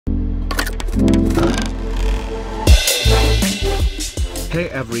Hey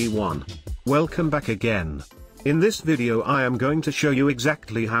everyone! Welcome back again. In this video I am going to show you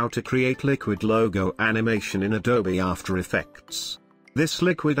exactly how to create liquid logo animation in Adobe After Effects. This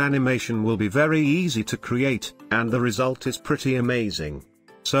liquid animation will be very easy to create, and the result is pretty amazing.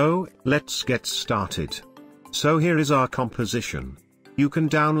 So, let's get started. So here is our composition. You can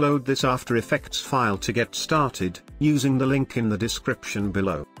download this After Effects file to get started, using the link in the description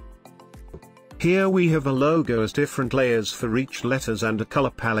below. Here we have a logo as different layers for each letters and a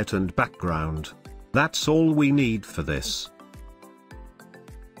color palette and background. That's all we need for this.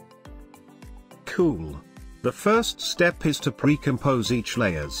 Cool. The first step is to pre-compose each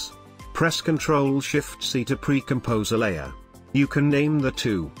layers. Press Ctrl-Shift-C to pre-compose a layer. You can name the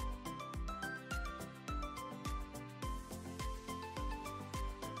two.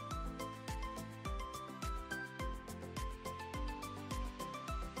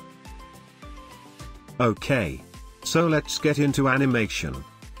 Okay. So let's get into animation.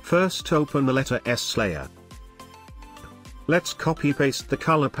 First open the letter S layer. Let's copy-paste the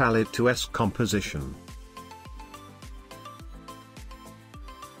color palette to S composition.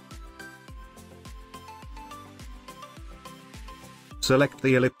 Select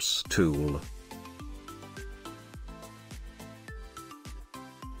the ellipse tool.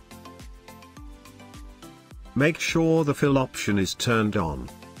 Make sure the fill option is turned on.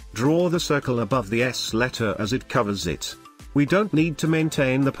 Draw the circle above the S letter as it covers it. We don't need to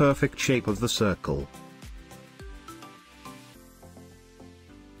maintain the perfect shape of the circle.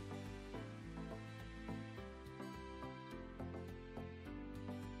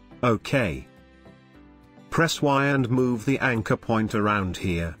 OK. Press Y and move the anchor point around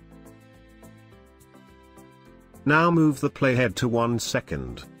here. Now move the playhead to 1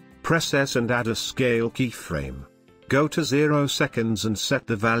 second. Press S and add a scale keyframe. Go to 0 seconds and set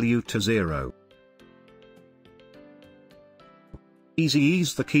the value to 0.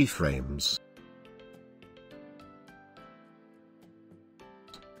 Ease the keyframes.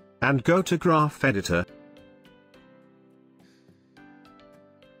 And go to Graph Editor.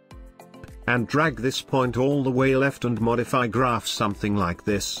 And drag this point all the way left and modify graph something like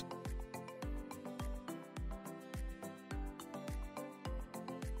this.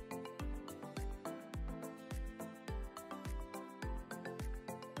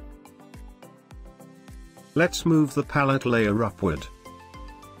 Let's move the palette layer upward.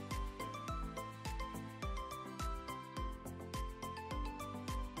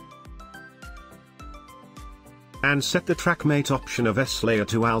 And set the track mate option of S layer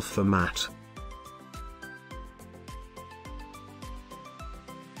to alpha matte.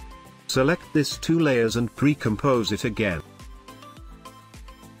 Select this 2 layers and pre-compose it again.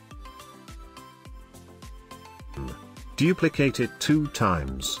 Duplicate it 2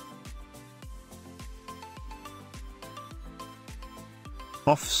 times.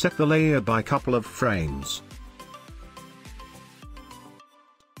 Offset the layer by couple of frames.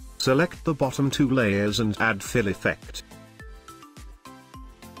 Select the bottom 2 layers and add fill effect.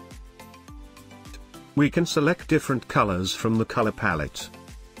 We can select different colors from the color palette.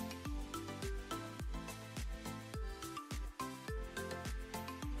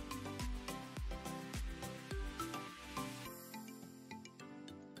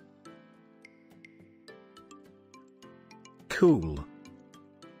 Cool.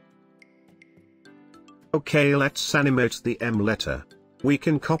 Okay, let's animate the M letter. We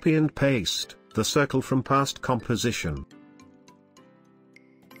can copy and paste the circle from past composition.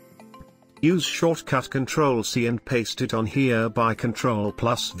 Use shortcut Ctrl-C and paste it on here by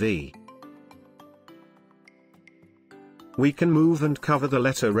Ctrl+V. We can move and cover the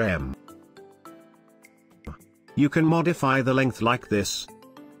letter M. You can modify the length like this.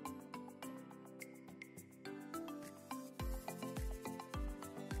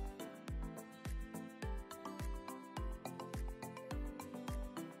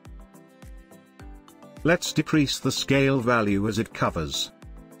 Let's decrease the scale value as it covers.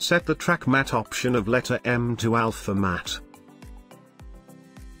 Set the track matte option of letter M to alpha matte.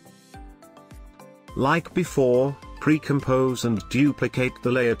 Like before, pre-compose and duplicate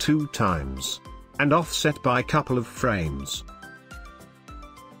the layer 2 times. And offset by couple of frames.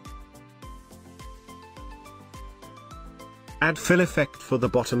 Add fill effect for the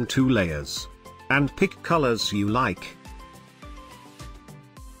bottom 2 layers. And pick colors you like.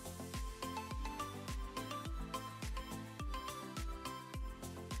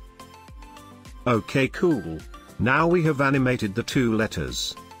 Okay, cool. Now we have animated the 2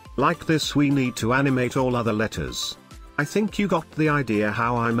 letters. Like this we need to animate all other letters. I think you got the idea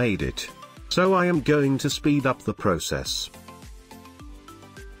how I made it. So I am going to speed up the process.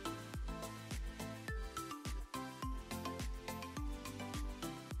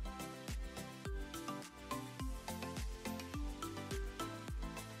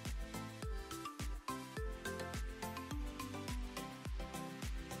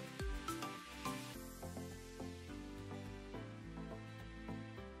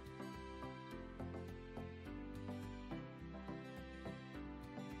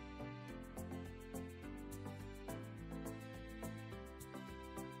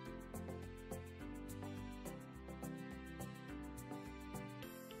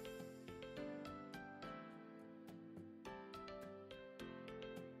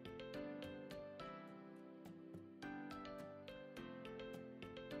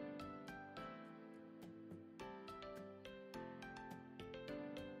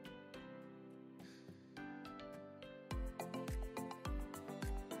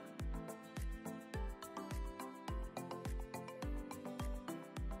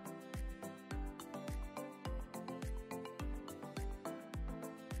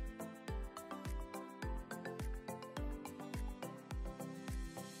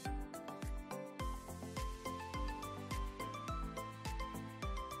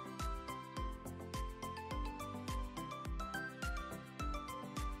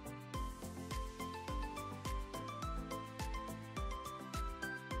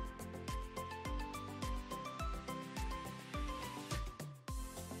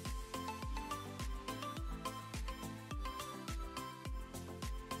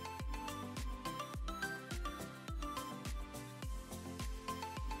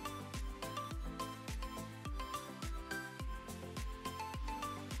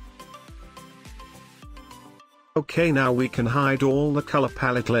 Okay, now we can hide all the color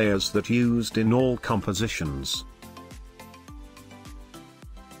palette layers that used in all compositions.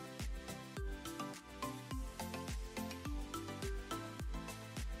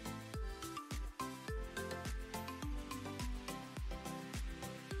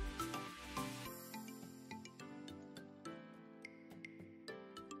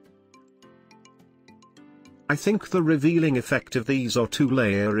 I think the revealing effect of these O2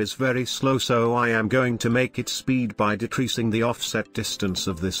 layer is very slow, so I am going to make it speed by decreasing the offset distance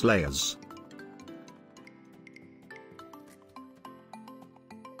of this layers.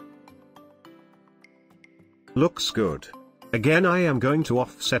 Looks good. Again, I am going to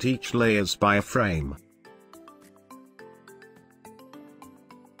offset each layers by a frame.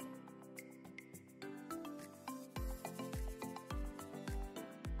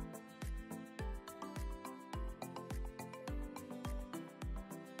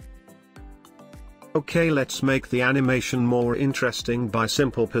 Okay, let's make the animation more interesting by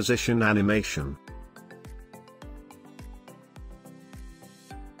simple position animation.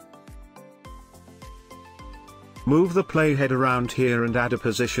 Move the playhead around here and add a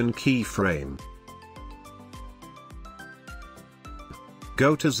position keyframe.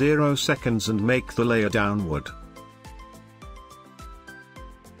 Go to 0 seconds and make the layer downward.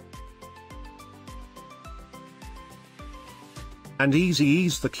 And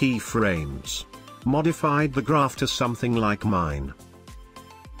ease the keyframes. Modified the graph to something like mine.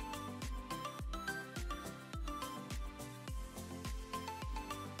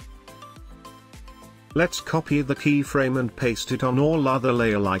 Let's copy the keyframe and paste it on all other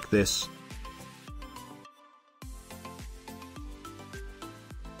layer like this.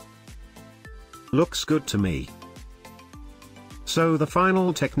 Looks good to me. So the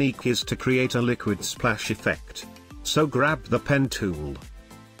final technique is to create a liquid splash effect. So grab the pen tool.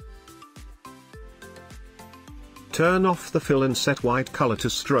 Turn off the fill and set white color to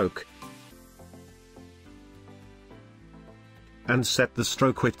stroke. And set the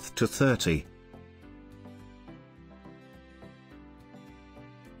stroke width to 30.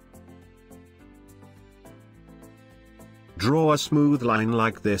 Draw a smooth line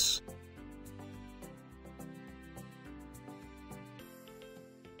like this.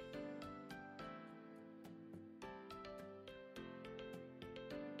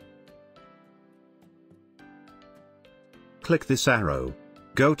 Click this arrow.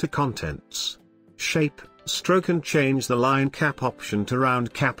 Go to Contents, Shape, Stroke and change the line cap option to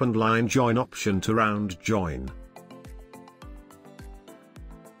round cap and line join option to round join.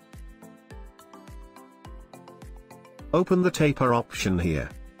 Open the taper option here.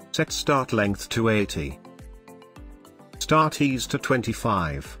 Set start length to 80. Start ease to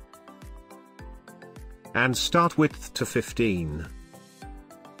 25. And start width to 15.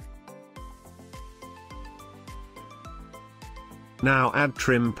 Now add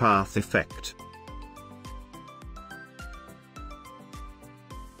trim path effect.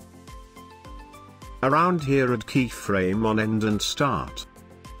 Around here add keyframe on end and start.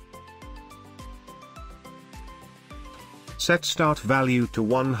 Set start value to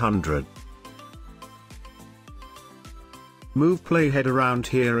 100. Move playhead around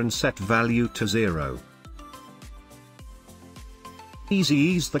here and set value to 0.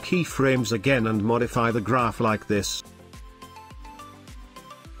 Ease the keyframes again and modify the graph like this.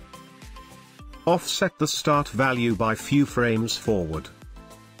 Offset the start value by few frames forward.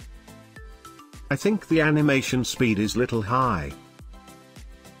 I think the animation speed is little high.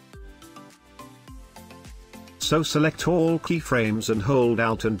 So select all keyframes and hold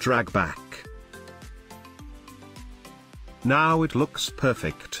Alt and drag back. Now it looks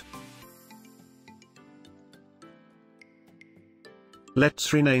perfect.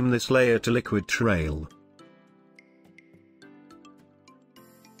 Let's rename this layer to Liquid Trail.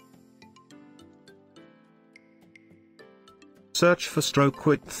 Search for stroke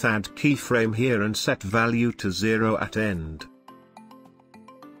width, add keyframe here and set value to 0 at end.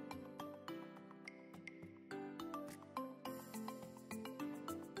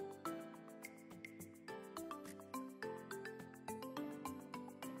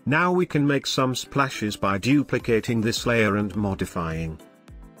 Now we can make some splashes by duplicating this layer and modifying.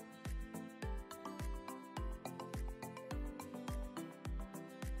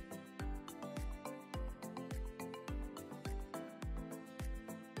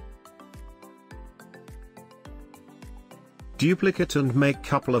 Duplicate and make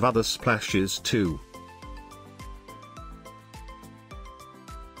couple of other splashes too.